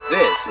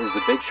is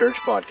the Big Church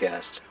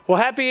Podcast. Well,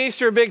 happy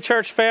Easter, Big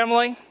Church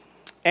family,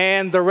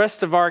 and the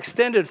rest of our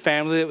extended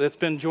family that's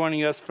been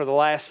joining us for the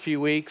last few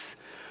weeks.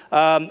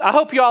 I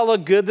hope you all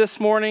look good this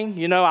morning.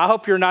 You know, I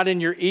hope you're not in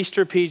your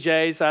Easter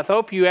PJs. I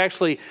hope you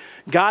actually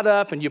got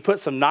up and you put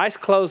some nice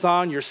clothes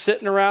on. You're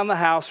sitting around the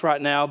house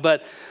right now.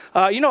 But,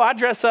 I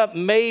dress up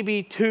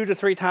maybe 2 to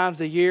 3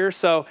 times a year.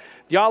 So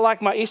y'all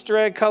like my Easter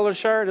egg colored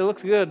shirt? It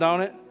looks good,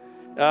 don't it?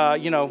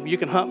 You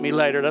can hunt me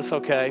later. That's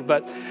okay.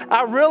 But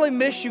I really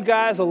miss you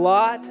guys a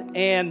lot.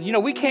 And,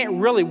 we can't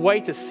really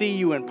wait to see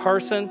you in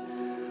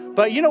person.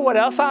 But you know what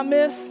else I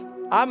miss?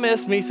 I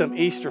miss me some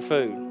Easter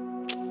food.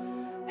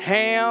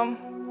 Ham,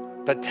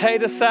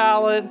 potato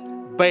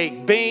salad,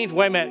 baked beans.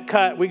 Wait a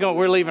minute,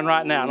 we're leaving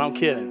right now. No, I'm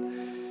kidding.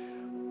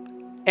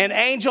 And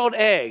angeled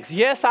eggs.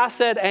 Yes, I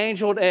said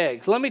angeled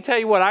eggs. Let me tell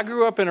you what, I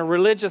grew up in a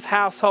religious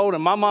household,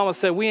 and my mama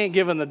said we ain't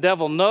giving the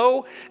devil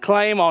no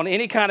claim on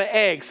any kind of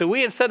eggs. So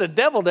we, instead of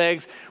deviled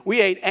eggs,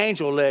 we ate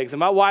angeled eggs. And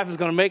my wife is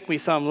going to make me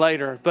some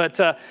later. But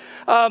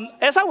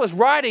as I was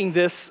writing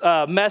this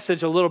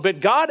message a little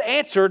bit, God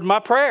answered my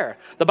prayer.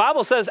 The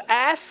Bible says,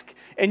 ask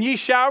and ye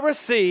shall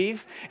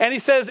receive. And he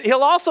says,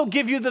 he'll also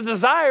give you the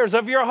desires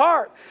of your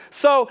heart.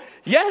 So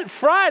yet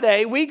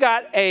Friday, we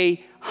got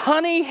a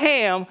honey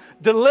ham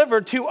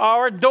delivered to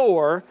our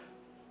door.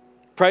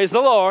 Praise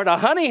the Lord. A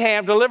honey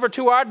ham delivered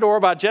to our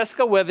door by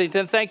Jessica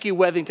Wethington. Thank you,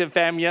 Wethington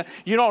family.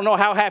 You don't know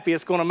how happy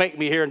it's going to make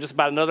me here in just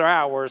about another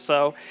hour or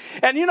so.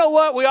 And you know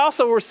what? We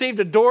also received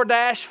a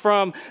DoorDash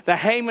from the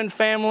Heyman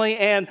family.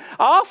 And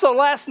also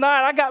last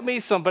night, I got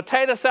me some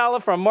potato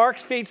salad from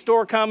Mark's Feed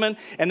Store coming,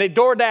 and they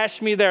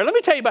DoorDashed me there. Let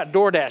me tell you about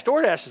DoorDash.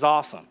 DoorDash is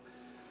awesome.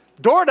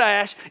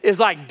 DoorDash is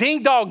like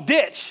Ding Dong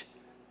Ditch,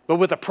 but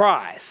with a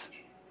prize.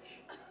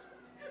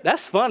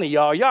 That's funny,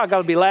 y'all. Y'all got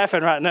to be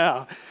laughing right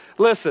now.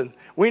 Listen,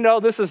 we know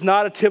this is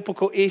not a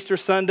typical Easter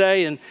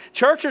Sunday, and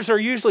churches are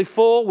usually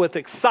full with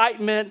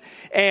excitement.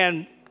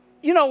 And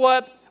you know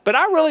what? But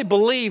I really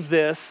believe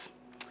this,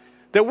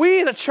 that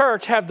we, the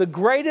church, have the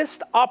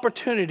greatest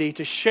opportunity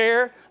to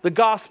share the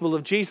gospel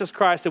of Jesus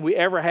Christ that we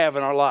ever have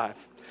in our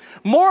life.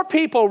 More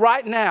people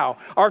right now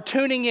are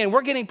tuning in.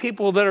 We're getting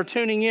people that are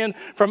tuning in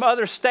from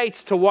other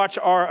states to watch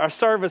our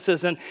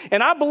services. And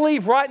I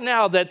believe right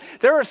now that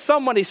there is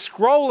somebody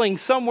scrolling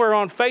somewhere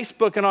on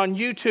Facebook and on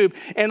YouTube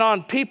and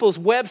on people's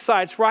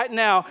websites right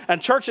now and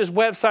churches'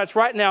 websites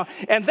right now.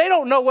 And they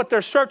don't know what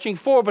they're searching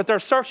for, but they're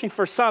searching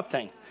for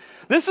something.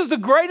 This is the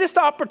greatest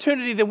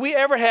opportunity that we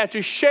ever had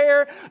to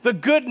share the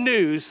good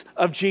news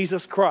of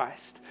Jesus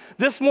Christ.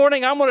 This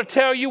morning, I'm going to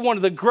tell you one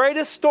of the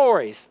greatest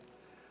stories,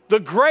 the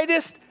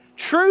greatest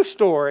true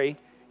story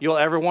you'll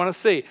ever want to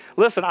see.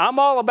 Listen, I'm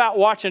all about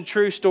watching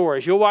true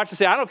stories. You'll watch and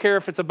say, I don't care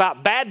if it's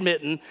about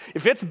badminton.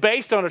 If it's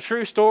based on a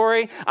true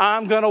story,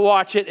 I'm going to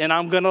watch it and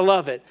I'm going to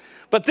love it.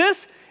 But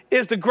this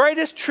is the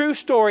greatest true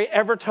story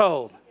ever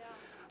told.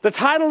 The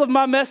title of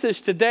my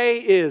message today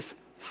is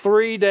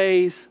 3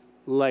 Days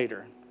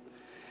Later.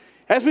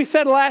 As we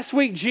said last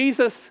week,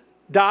 Jesus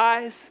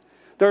dies.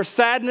 There's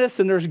sadness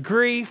and there's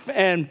grief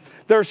and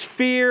there's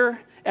fear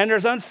and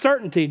there's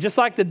uncertainty, just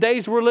like the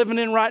days we're living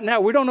in right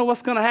now. We don't know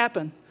what's going to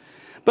happen.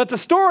 But the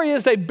story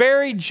is they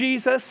buried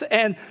Jesus,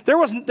 and there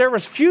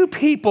was few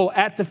people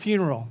at the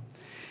funeral.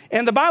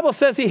 And the Bible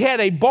says he had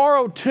a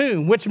borrowed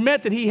tomb, which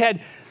meant that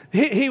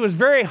he was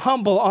very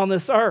humble on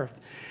this earth.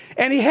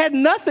 And he had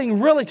nothing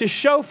really to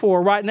show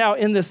for right now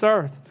in this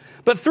earth.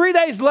 But 3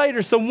 days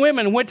later, some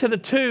women went to the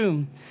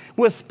tomb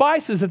with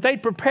spices that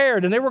they'd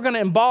prepared, and they were going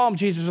to embalm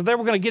Jesus, or they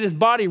were going to get his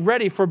body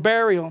ready for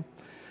burial.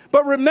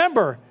 But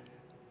remember,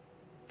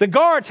 the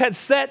guards had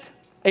set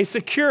a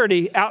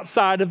security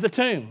outside of the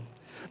tomb.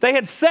 They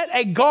had set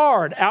a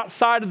guard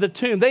outside of the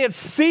tomb. They had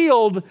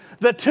sealed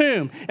the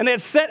tomb, and they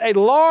had set a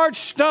large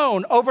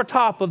stone over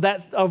top of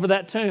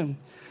that tomb.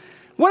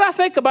 What I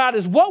think about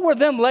is, what were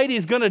them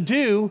ladies going to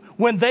do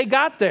when they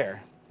got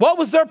there? What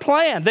was their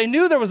plan? They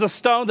knew there was a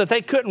stone that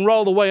they couldn't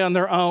roll away on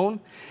their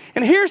own.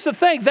 And here's the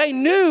thing. They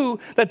knew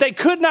that they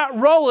could not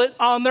roll it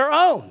on their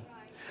own.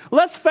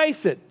 Let's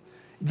face it.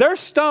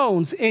 There's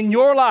stones in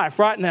your life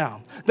right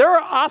now. There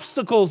are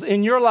obstacles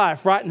in your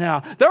life right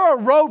now. There are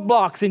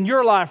roadblocks in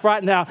your life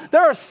right now.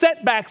 There are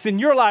setbacks in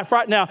your life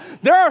right now.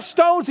 There are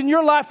stones in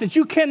your life that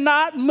you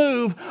cannot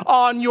move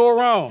on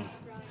your own.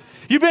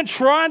 You've been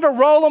trying to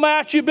roll them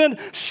out. You've been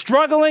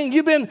struggling.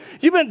 You've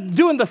been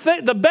doing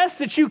the best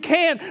that you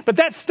can, but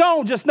that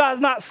stone just does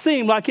not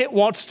seem like it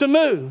wants to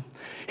move.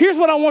 Here's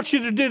what I want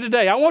you to do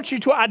today. I want you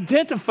to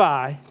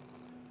identify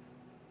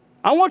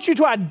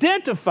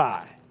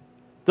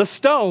the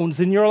stones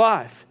in your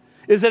life.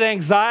 Is it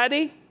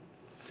anxiety?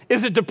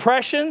 Is it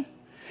depression?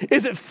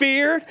 Is it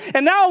fear?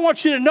 And now I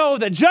want you to know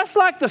that just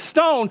like the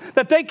stone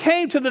that they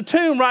came to the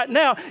tomb right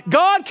now,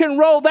 God can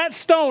roll that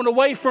stone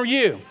away from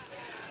you.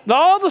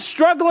 All the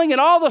struggling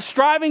and all the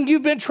striving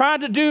you've been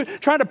trying to do,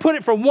 trying to put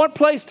it from one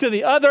place to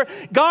the other,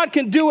 God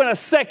can do in a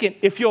second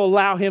if you'll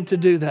allow him to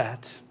do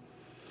that.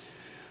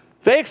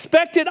 They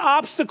expected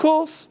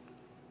obstacles.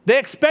 They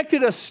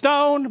expected a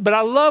stone, but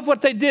I love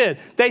what they did.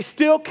 They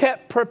still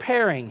kept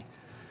preparing.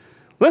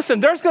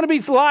 Listen, there's going to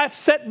be life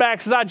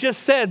setbacks, as I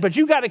just said, but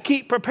you got to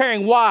keep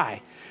preparing.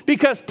 Why?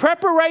 Because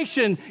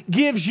preparation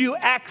gives you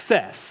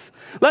access.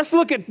 Let's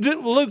look at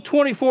Luke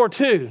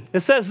 24:2.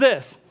 It says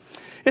this.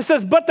 It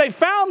says, but they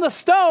found the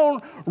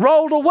stone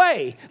rolled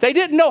away. They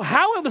didn't know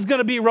how it was going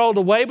to be rolled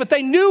away, but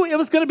they knew it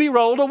was going to be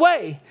rolled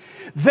away.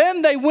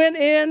 Then they went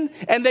in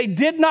and they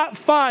did not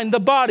find the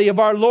body of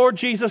our Lord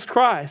Jesus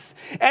Christ.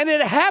 And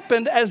it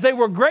happened as they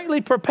were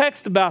greatly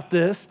perplexed about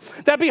this,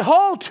 that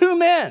behold, two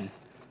men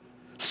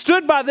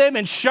stood by them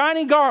in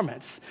shining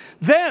garments.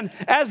 Then,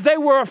 as they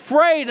were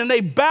afraid and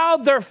they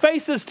bowed their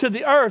faces to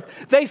the earth,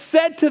 they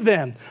said to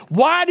them,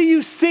 why do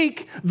you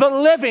seek the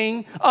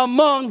living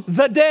among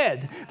the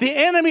dead? The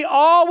enemy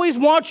always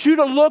wants you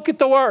to look at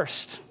the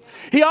worst.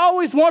 He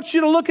always wants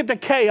you to look at the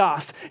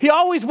chaos. He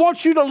always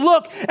wants you to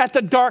look at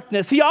the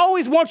darkness. He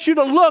always wants you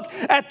to look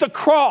at the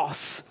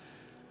cross.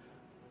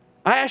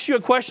 I ask you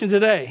a question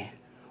today.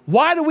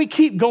 Why do we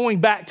keep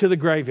going back to the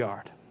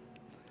graveyard?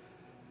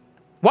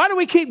 Why do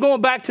we keep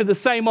going back to the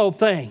same old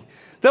thing?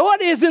 That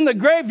what is in the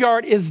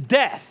graveyard is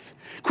death.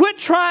 Quit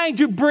trying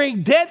to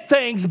bring dead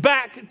things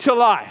back to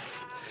life.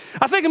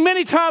 I think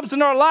many times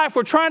in our life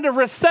we're trying to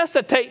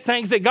resuscitate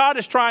things that God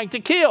is trying to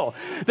kill.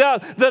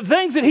 The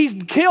things that he's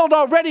killed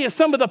already is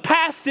some of the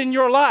past in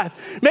your life.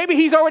 Maybe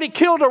he's already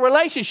killed a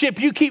relationship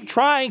you keep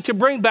trying to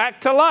bring back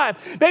to life.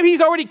 Maybe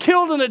he's already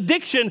killed an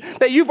addiction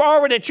that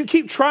you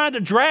keep trying to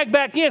drag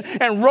back in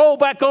and roll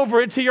back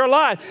over into your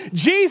life.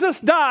 Jesus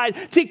died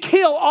to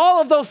kill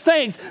all of those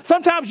things.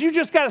 Sometimes you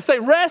just got to say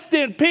rest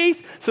in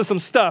peace to some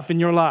stuff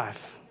in your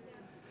life.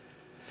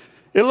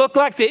 It looked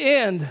like the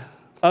end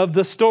of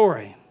the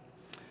story.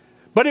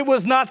 But it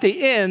was not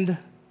the end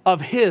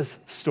of his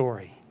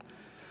story.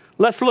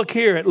 Let's look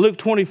here at Luke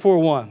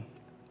 24:1.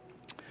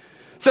 It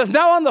says,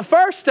 now on the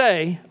first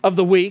day of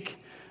the week,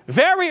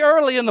 very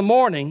early in the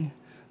morning,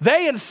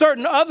 they and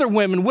certain other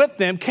women with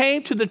them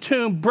came to the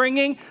tomb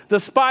bringing the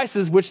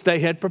spices which they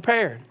had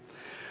prepared.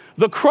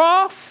 The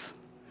cross,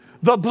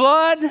 the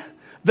blood,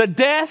 the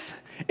death,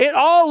 it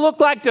all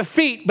looked like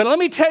defeat. But let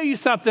me tell you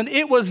something,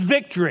 it was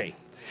victory.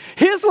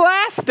 His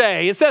last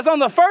day, it says on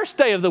the first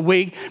day of the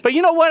week, but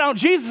you know what? On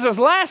Jesus'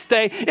 last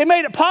day, it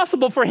made it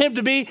possible for him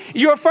to be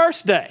your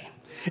first day.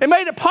 It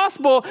made it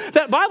possible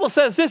that Bible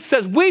says this,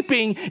 says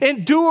weeping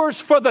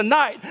endures for the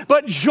night,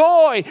 but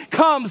joy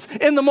comes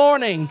in the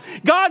morning.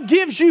 God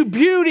gives you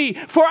beauty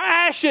for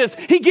ashes.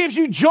 He gives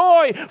you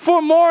joy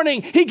for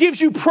mourning. He gives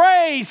you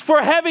praise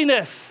for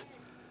heaviness.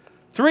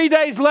 3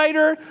 days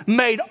later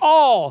made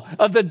all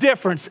of the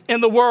difference in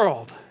the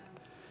world.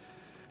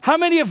 How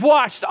many have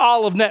watched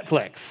all of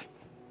Netflix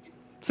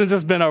since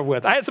it's been over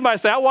with? I had somebody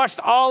say, I watched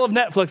all of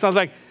Netflix. I was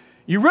like,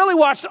 you really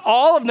watched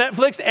all of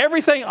Netflix,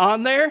 everything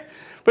on there?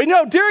 But you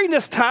know, during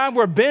this time,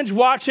 we're binge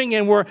watching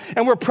and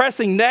we're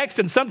pressing next,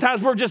 and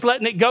sometimes we're just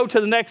letting it go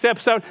to the next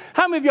episode.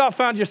 How many of y'all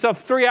found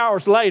yourself 3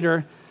 hours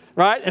later,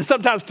 right? And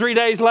sometimes 3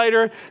 days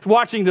later,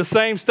 watching the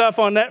same stuff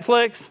on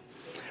Netflix?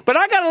 But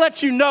I got to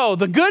let you know,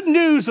 the good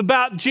news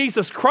about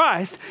Jesus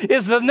Christ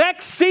is the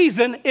next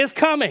season is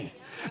coming.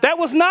 That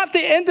was not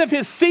the end of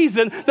his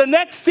season. The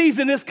next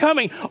season is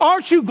coming.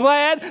 Aren't you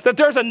glad that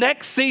there's a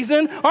next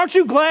season? Aren't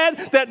you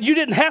glad that you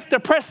didn't have to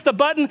press the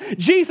button?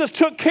 Jesus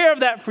took care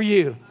of that for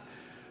you.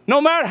 No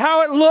matter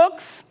how it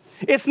looks,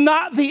 it's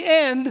not the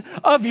end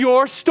of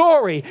your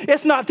story.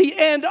 It's not the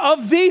end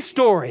of the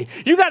story.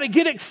 You got to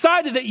get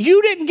excited that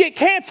you didn't get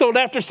canceled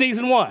after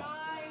season 1.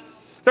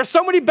 There's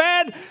so many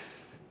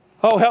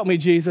oh, help me,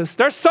 Jesus.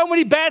 There's so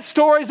many bad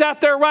stories out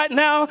there right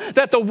now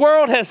that the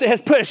world has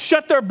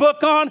shut their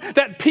book on,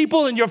 that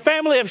people in your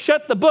family have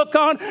shut the book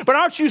on. But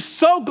aren't you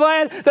so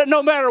glad that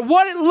no matter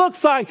what it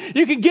looks like,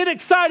 you can get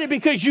excited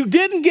because you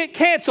didn't get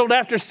canceled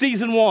after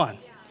season 1.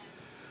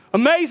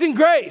 Amazing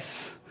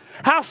grace.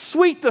 How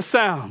sweet the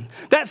sound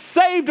that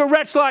saved a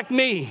wretch like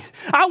me.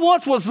 I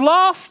once was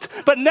lost,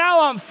 but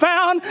now I'm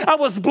found. I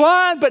was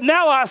blind, but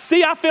now I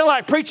see. I feel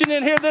like preaching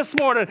in here this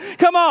morning.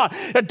 Come on.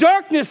 A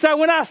darkness,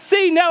 when I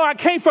see now, I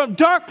came from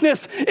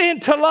darkness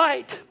into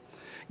light.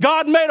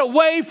 God made a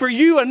way for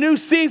you, a new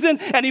season,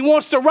 and he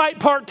wants to write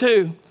part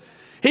 2.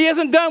 He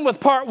isn't done with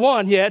part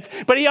 1 yet,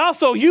 but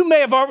you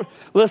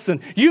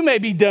may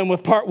be done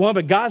with part 1,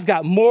 but God's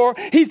got more.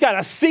 He's got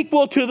a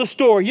sequel to the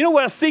story. You know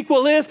what a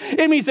sequel is?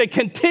 It means a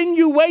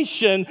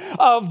continuation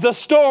of the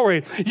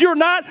story.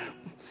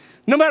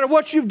 No matter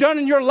what you've done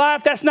in your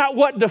life, that's not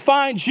what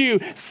defines you.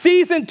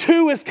 Season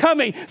 2 is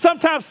coming.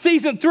 Sometimes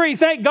season 3.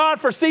 Thank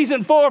God for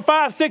season 4,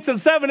 5, 6, and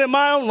 7 in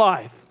my own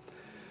life.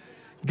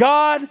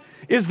 God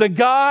is the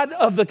God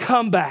of the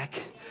comeback.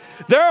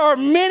 There are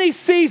many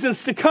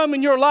seasons to come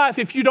in your life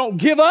if you don't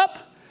give up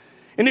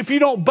and if you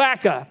don't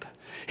back up.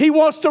 He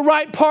wants to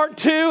write part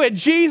 2, and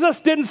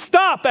Jesus didn't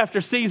stop after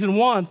season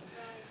 1.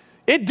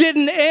 It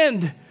didn't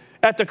end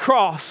at the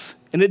cross,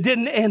 and it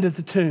didn't end at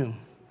the tomb.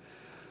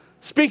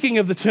 Speaking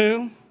of the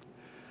tomb,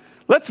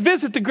 let's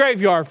visit the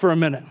graveyard for a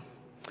minute.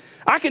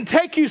 I can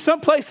take you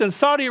someplace in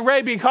Saudi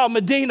Arabia called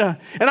Medina,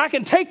 and I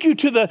can take you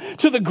to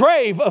the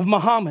grave of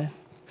Muhammad.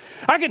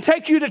 I can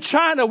take you to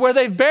China where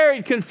they've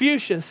buried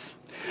Confucius.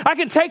 I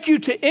can take you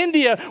to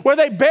India where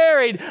they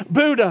buried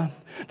Buddha.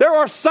 There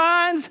are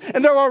signs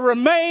and there are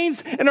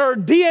remains and there are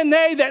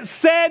DNA that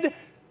said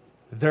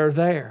they're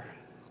there.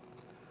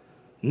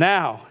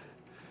 Now,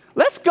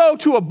 let's go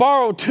to a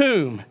borrowed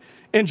tomb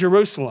in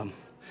Jerusalem.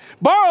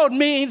 Borrowed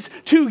means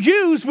to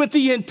use with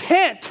the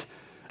intent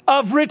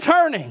of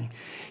returning.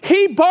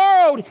 He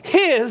borrowed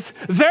his,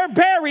 they're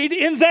buried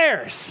in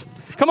theirs.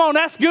 Come on,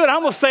 that's good.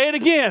 I'm going to say it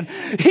again.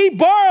 He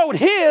borrowed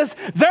his,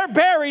 they're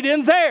buried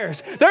in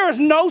theirs. There is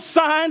no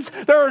signs,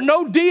 there are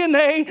no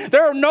DNA,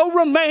 there are no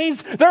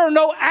remains, there are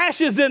no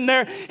ashes in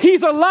there.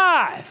 He's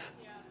alive.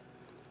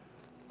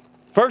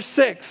 Verse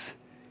 6,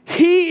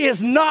 he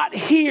is not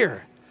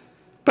here,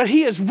 but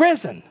he is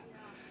risen.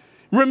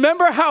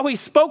 Remember how he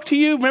spoke to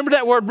you? Remember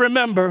that word,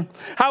 remember.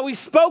 How he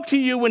spoke to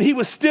you when he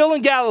was still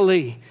in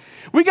Galilee.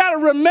 We got to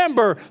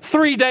remember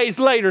 3 days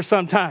later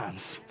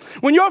sometimes.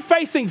 When you're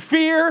facing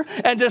fear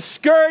and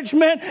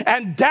discouragement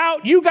and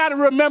doubt, you got to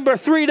remember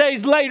 3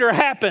 days later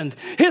happened.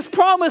 His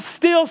promise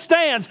still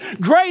stands.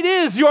 Great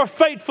is your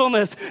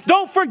faithfulness.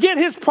 Don't forget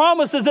his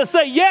promises that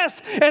say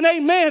yes and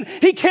amen.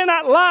 He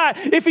cannot lie.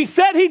 If he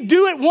said he'd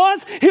do it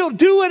once, he'll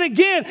do it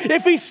again.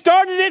 If he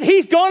started it,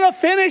 he's going to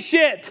finish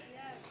it.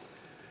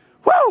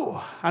 Woo!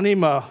 I need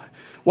my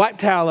wipe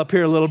towel up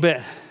here a little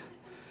bit.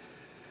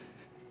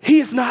 He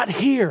is not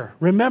here.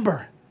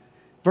 Remember,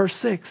 verse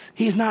 6,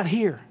 he's not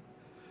here.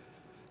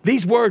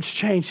 These words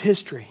change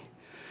history.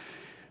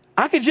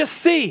 I could just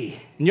see,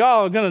 and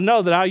y'all are going to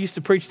know that I used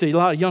to preach to a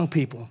lot of young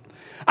people.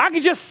 I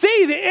could just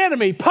see the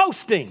enemy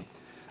posting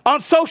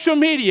on social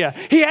media.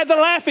 He had the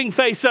laughing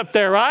face up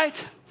there, right?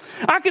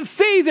 I could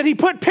see that he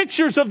put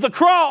pictures of the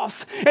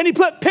cross and he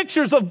put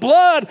pictures of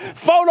blood,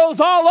 photos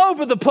all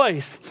over the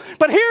place.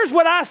 But here's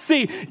what I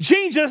see.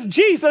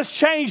 Jesus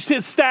changed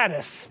his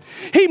status.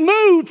 He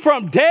moved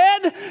from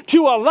dead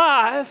to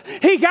alive.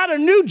 He got a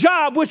new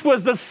job, which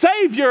was the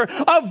Savior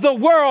of the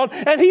world,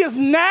 and he is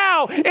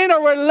now in a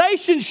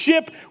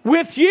relationship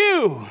with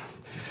you.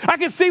 I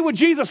can see when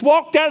Jesus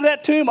walked out of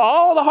that tomb,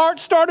 all the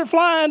hearts started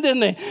flying, didn't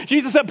they?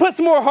 Jesus said, put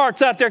some more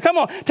hearts out there. Come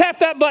on, tap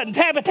that button,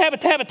 tap it, tap it,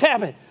 tap it,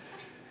 tap it.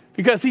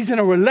 Because he's in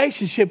a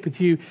relationship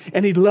with you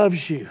and he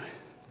loves you.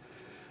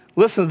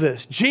 Listen to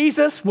this.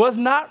 Jesus was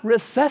not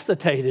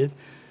resuscitated.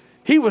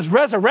 He was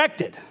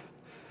resurrected.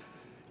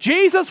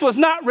 Jesus was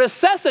not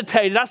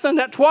resuscitated. I said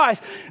that twice.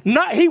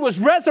 He was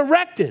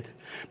resurrected.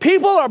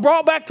 People are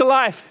brought back to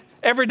life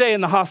every day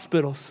in the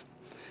hospitals.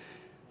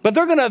 But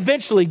they're going to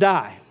eventually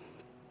die.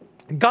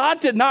 God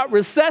did not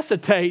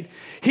resuscitate,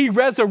 he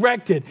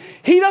resurrected.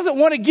 He doesn't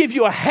want to give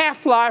you a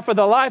half-life of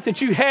the life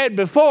that you had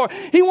before.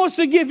 He wants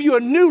to give you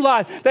a new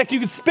life that you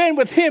can spend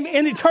with him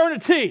in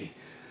eternity.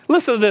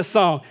 Listen to this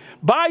song.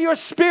 By your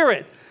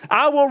Spirit,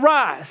 I will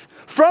rise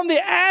from the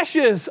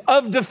ashes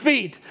of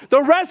defeat.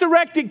 The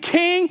resurrected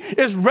King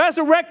is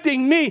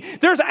resurrecting me.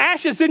 There's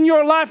ashes in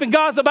your life, and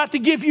God's about to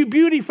give you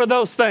beauty for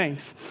those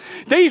things.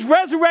 He's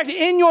resurrected.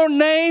 In your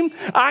name,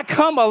 I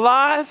come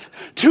alive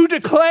to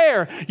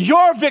declare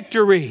your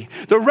victory.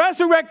 The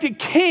resurrected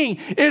King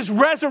is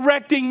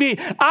resurrecting me.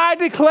 I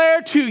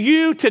declare to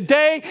you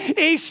today,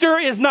 Easter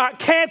is not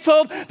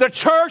canceled. The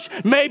church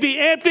may be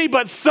empty,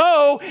 but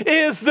so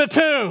is the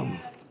tomb.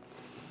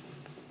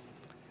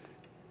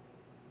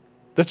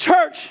 The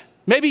church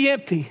may be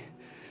empty.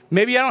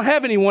 Maybe I don't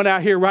have anyone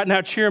out here right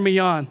now cheering me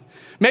on.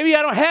 Maybe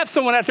I don't have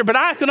someone out there, but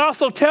I can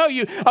also tell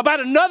you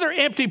about another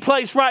empty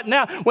place right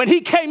now. When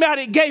he came out,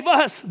 it gave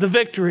us the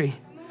victory.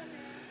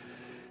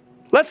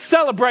 Let's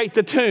celebrate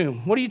the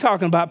tomb. What are you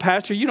talking about,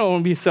 Pastor? You don't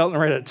want to be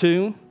celebrating a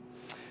tomb.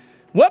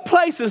 What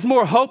place is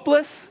more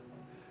hopeless?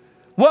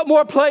 What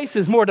more place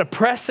is more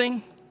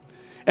depressing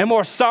and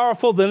more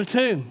sorrowful than a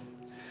tomb?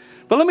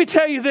 But let me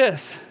tell you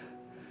this.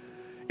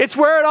 It's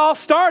where it all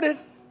started.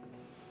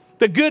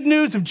 The good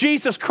news of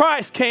Jesus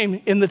Christ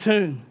came in the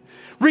tomb.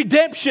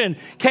 Redemption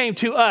came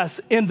to us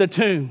in the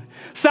tomb.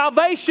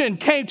 Salvation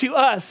came to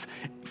us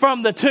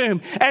from the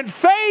tomb. And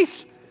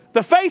faith,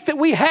 the faith that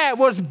we have,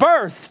 was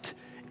birthed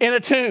in a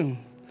tomb.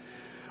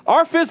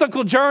 Our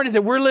physical journey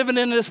that we're living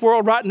in this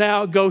world right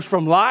now goes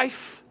from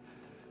life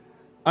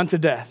unto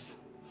death.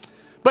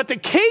 But the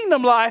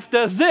kingdom life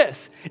does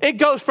this. It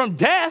goes from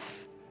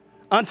death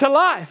unto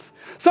life.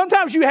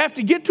 Sometimes you have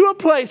to get to a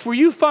place where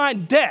you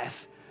find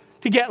death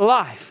to get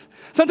life.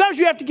 Sometimes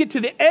you have to get to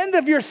the end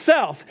of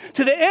yourself,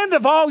 to the end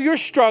of all your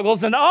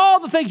struggles and all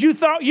the things you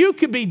thought you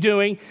could be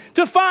doing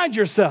to find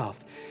yourself.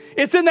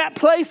 It's in that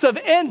place of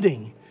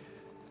ending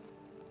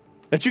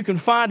that you can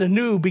find a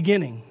new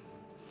beginning.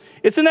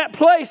 It's in that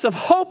place of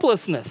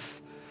hopelessness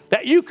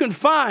that you can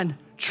find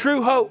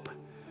true hope.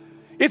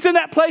 It's in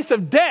that place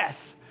of death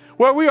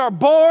where we are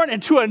born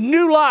into a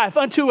new life,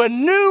 unto a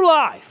new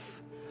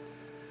life.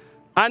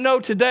 I know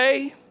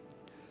today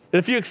that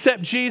if you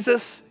accept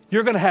Jesus,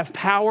 you're going to have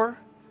power.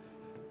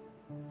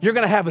 You're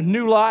going to have a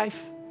new life,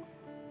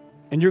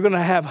 and you're going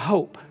to have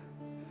hope.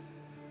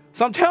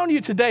 So I'm telling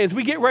you today, as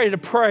we get ready to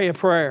pray a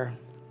prayer,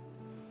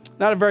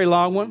 not a very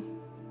long one,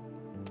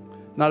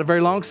 not a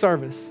very long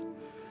service,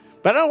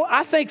 But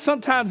I think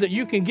sometimes that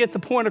you can get the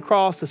point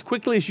across as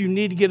quickly as you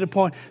need to get a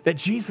point that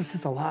Jesus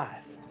is alive.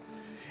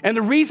 And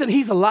the reason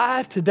he's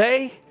alive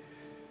today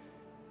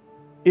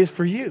is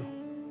for you.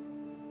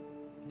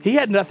 He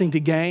had nothing to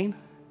gain.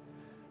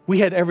 We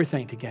had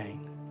everything to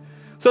gain.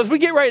 So as we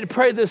get ready to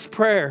pray this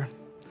prayer,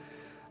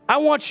 I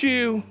want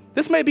you,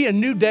 this may be a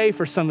new day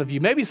for some of you.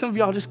 Maybe some of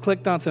y'all just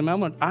clicked on and said,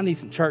 man, I need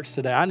some church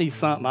today. I need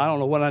something. I don't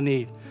know what I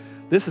need.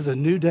 This is a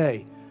new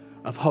day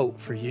of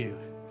hope for you.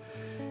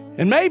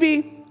 And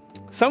maybe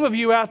some of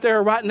you out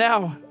there right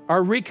now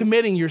are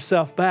recommitting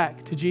yourself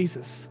back to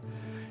Jesus.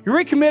 You're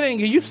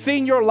recommitting, you've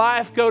seen your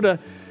life go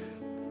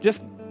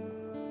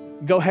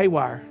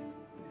haywire.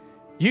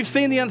 You've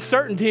seen the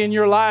uncertainty in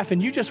your life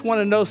and you just want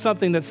to know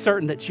something that's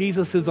certain, that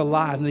Jesus is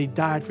alive and he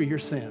died for your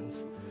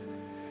sins.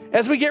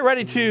 As we get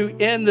ready to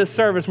end this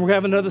service, we're going to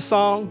have another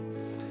song.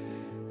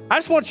 I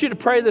just want you to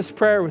pray this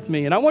prayer with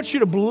me, and I want you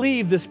to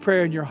believe this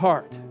prayer in your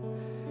heart.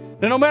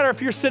 And no matter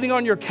if you're sitting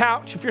on your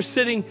couch, if you're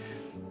sitting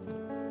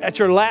at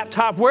your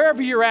laptop,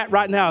 wherever you're at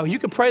right now, you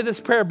can pray this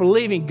prayer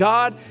believing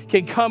God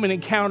can come and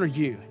encounter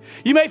you.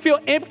 You may feel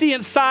empty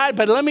inside,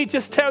 but let me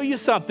just tell you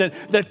something.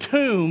 The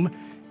tomb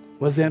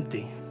was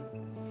empty.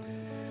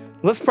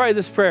 Let's pray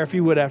this prayer, if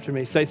you would, after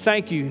me. Say,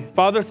 thank you.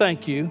 Father,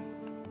 thank you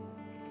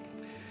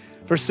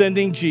for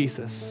sending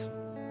Jesus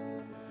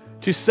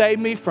to save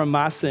me from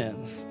my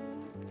sins.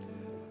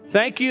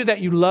 Thank you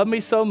that you love me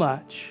so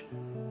much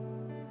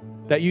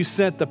that you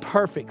sent the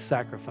perfect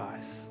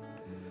sacrifice.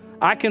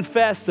 I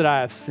confess that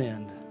I have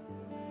sinned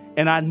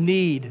and I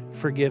need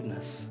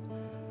forgiveness.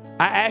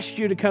 I ask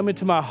you to come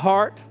into my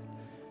heart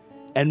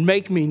and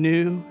make me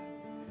new,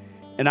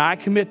 and I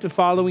commit to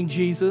following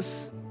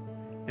Jesus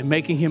and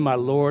making him my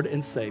Lord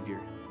and Savior.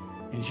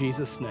 In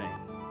Jesus' name,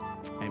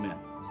 amen.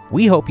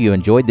 We hope you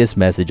enjoyed this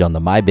message on the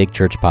My Big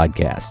Church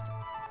podcast.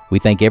 We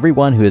thank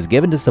everyone who has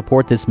given to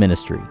support this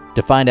ministry.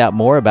 To find out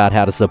more about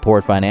how to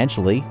support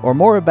financially or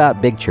more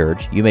about Big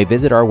Church, you may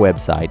visit our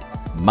website,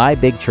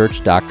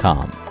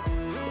 mybigchurch.com.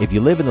 If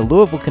you live in the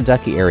Louisville,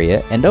 Kentucky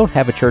area and don't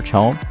have a church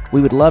home,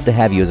 we would love to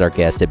have you as our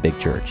guest at Big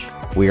Church.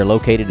 We are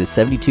located at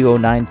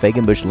 7209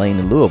 Fagenbush Lane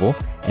in Louisville,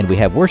 and we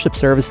have worship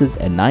services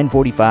at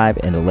 9:45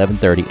 and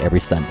 11:30 every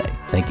Sunday.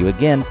 Thank you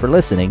again for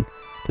listening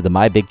to the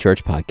My Big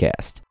Church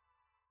podcast.